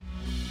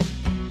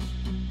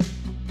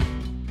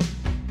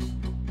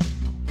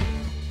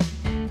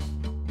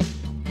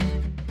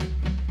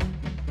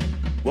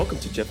Welcome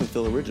to Jeff and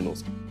Phil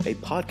Originals, a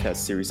podcast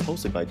series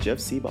hosted by Jeff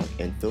Seabach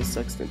and Phil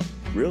Sexton,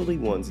 Realty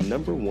One's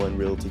 #1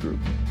 realty group.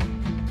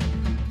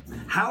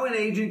 How an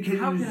agent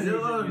can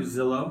use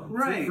Zillow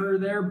Right. For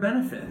their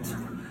benefit.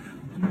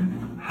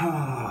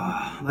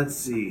 Let's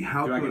see.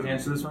 How Do I get to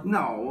answer this one?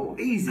 No,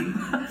 easy.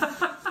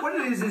 What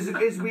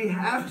it is we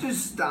have to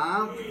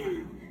stop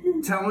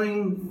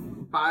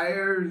telling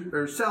buyers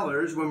or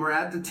sellers when we're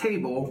at the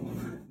table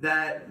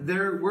that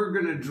we're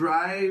going to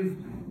drive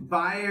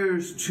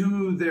buyers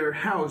to their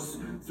house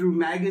through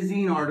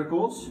magazine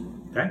articles,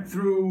 Okay.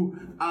 through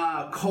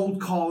cold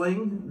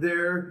calling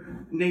their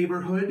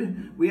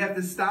neighborhood. We have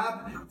to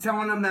stop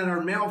telling them that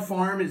our mail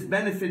farm is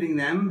benefiting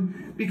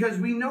them, because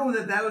we know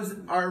that those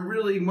are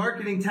really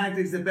marketing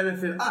tactics that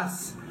benefit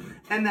us.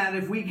 And that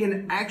if we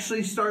can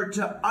actually start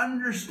to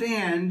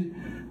understand,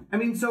 I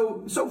mean,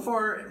 so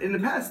far in the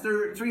past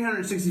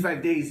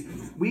 365 days,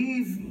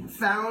 we've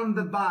found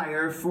the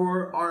buyer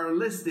for our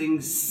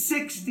listings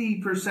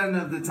 60%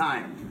 of the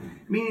time.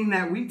 Meaning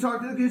that we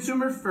talk to the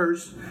consumer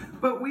first,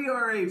 but we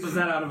are So is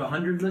that out of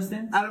 100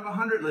 listings? out of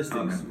 100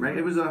 listings, Okay. right?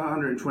 It was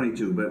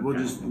 122, but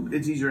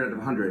it's easier out of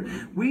 100.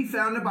 We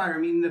found a buyer,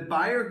 meaning the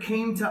buyer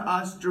came to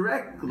us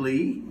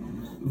directly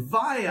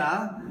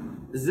via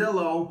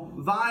Zillow,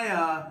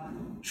 via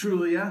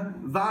Trulia,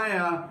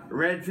 via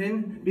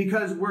Redfin,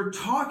 because we're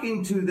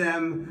talking to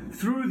them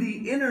through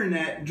the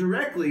internet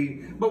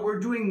directly, but we're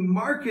doing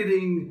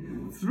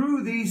marketing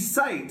through these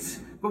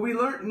sites. But we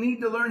need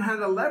to learn how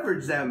to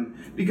leverage them,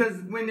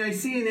 because when I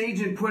see an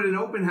agent put an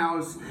open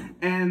house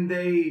and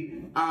they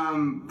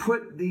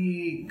put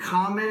the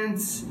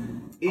comments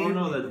in,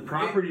 the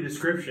property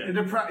description. In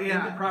the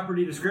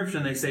property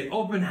description, they say,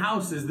 open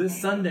house is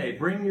this Sunday.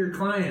 Bring your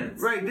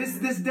clients. Right.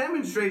 This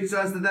demonstrates to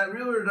us that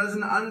realtor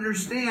doesn't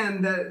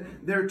understand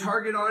that their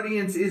target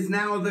audience is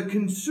now the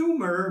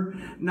consumer,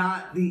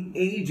 not the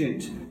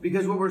agent.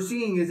 Because what we're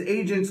seeing is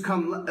agents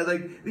come,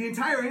 like the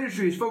entire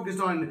industry is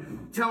focused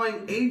on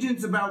telling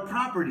agents about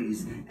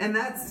properties, and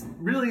that's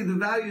really the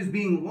value is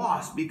being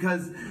lost,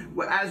 because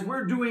as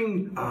we're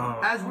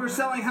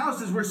selling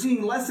houses, we're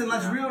seeing less and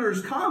less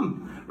realtors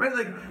come. Right,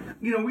 like,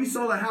 we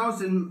sold a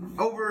house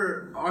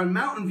over on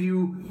Mountain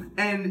View,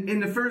 and in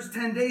the first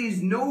 10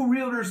 days, no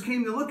realtors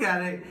came to look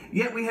at it,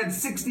 yet we had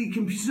 60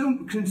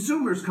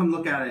 consumers come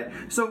look at it.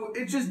 So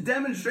it's just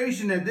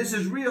demonstration that this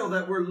is real,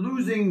 that we're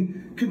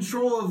losing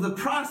control of the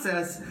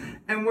process,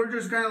 and we're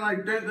just kind of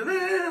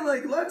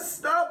like, let's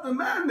stop the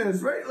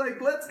madness, right? Like,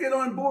 let's get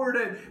on board.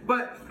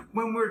 But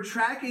when we're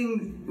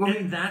tracking...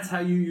 that's how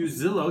you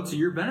use Zillow to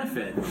your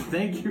benefit.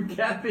 Thank you,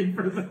 Kathy,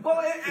 for the... Well,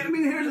 I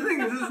mean, here's the thing.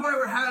 This is why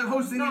we're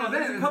hosting an event.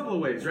 There's a couple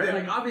of ways, right? Yeah.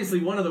 Like, obviously,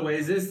 one of the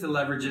ways is to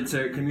leverage it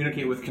to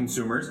communicate with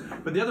consumers.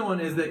 But the other one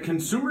is that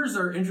consumers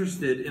are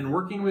interested in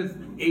working with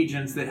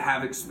agents that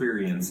have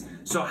experience.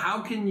 So how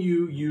can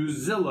you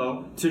use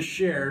Zillow to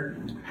share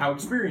how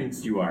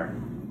experienced you are?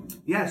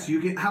 Yes, you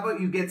can. How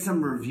about you get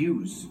some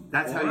reviews?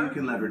 That's how you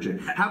can leverage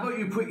it. How about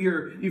you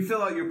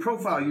fill out your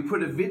profile, you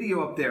put a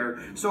video up there.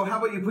 So how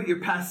about you put your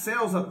past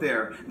sales up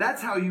there?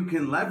 That's how you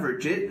can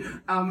leverage it.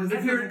 If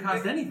doesn't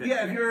cost anything.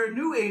 Yeah, if you're a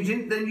new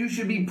agent, then you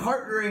should be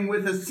partnering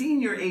with a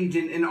senior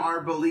agent, in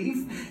our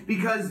belief,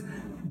 because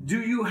do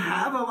you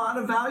have a lot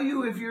of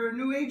value if you're a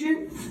new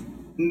agent?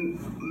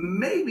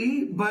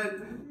 Maybe, but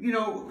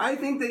I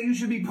think that you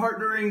should be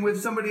partnering with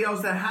somebody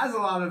else that has a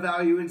lot of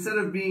value, instead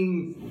of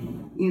being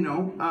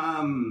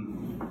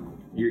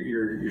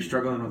You're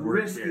struggling with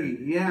words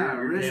risky, here.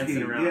 You're risky,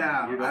 dancing around.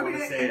 yeah. You don't want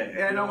to say it.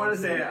 I don't want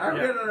to say it. I'll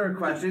get another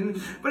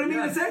question. But I mean,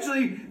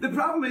 essentially, the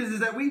problem is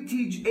that we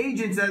teach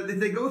agents that if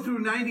they go through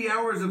 90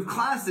 hours of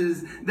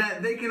classes,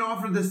 that they can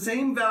offer the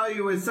same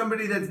value as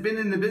somebody that's been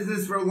in the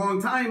business for a long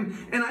time.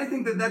 And I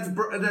think that's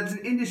an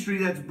industry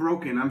that's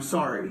broken. I'm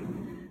sorry.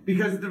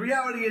 Because the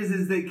reality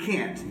is they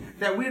can't.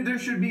 There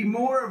should be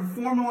more of a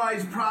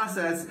formalized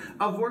process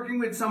of working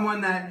with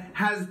someone that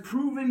has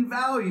proven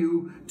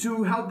value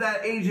to help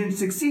that agent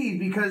succeed.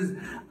 Because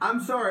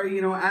I'm sorry,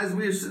 as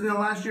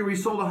last year we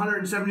sold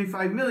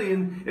 175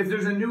 million. If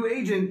there's a new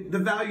agent, the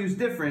value's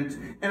different.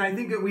 And I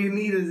think that we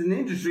need as an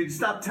industry to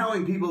stop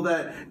telling people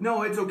that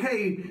no, it's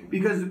okay.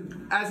 Because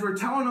as we're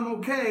telling them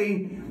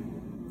okay,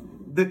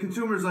 the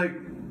consumer's like,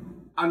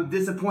 I'm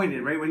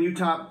disappointed, right? When you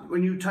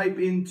type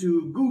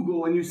into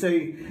Google and you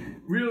say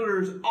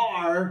realtors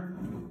are,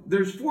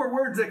 there's 4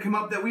 words that come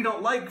up that we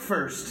don't like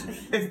first.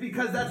 It's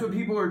because that's what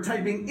people are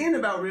typing in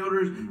about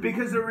realtors,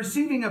 because they're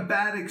receiving a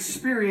bad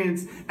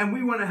experience, and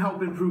we want to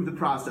help improve the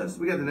process.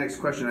 We got the next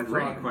question, I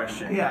Great thought.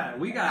 question. Yeah.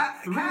 We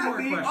got 3 more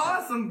Kathy, questions.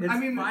 awesome. It's I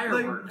mean,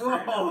 fireworks.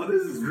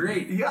 this is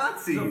great.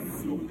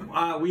 Yahtzee.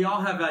 So, we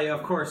all have value,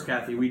 of course,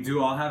 Kathy. We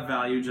do all have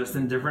value, just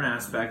in different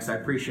aspects. I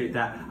appreciate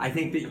that. I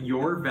think that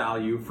your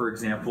value, for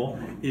example,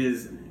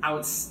 is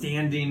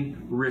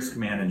outstanding risk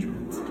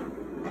management.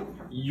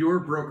 Your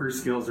broker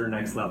skills are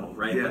next level,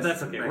 right? Yes. But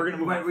that's okay. Right. We're going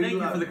to move on. Thank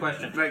you for the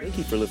question. Right. Thank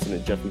you for listening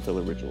to Jeff and Phil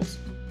Originals.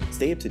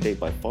 Stay up to date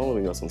by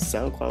following us on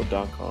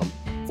SoundCloud.com,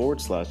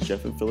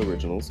 youtube.com/Jeff and Phil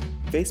Originals,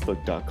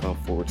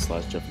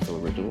 facebook.com/Jeff and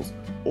Phil Originals,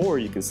 or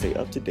you can stay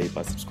up to date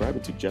by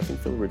subscribing to Jeff and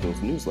Phil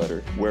Originals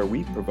newsletter, where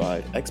we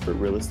provide expert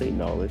real estate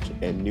knowledge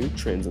and new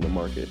trends in the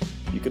market.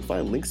 You can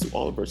find links to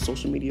all of our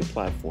social media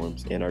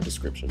platforms in our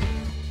description.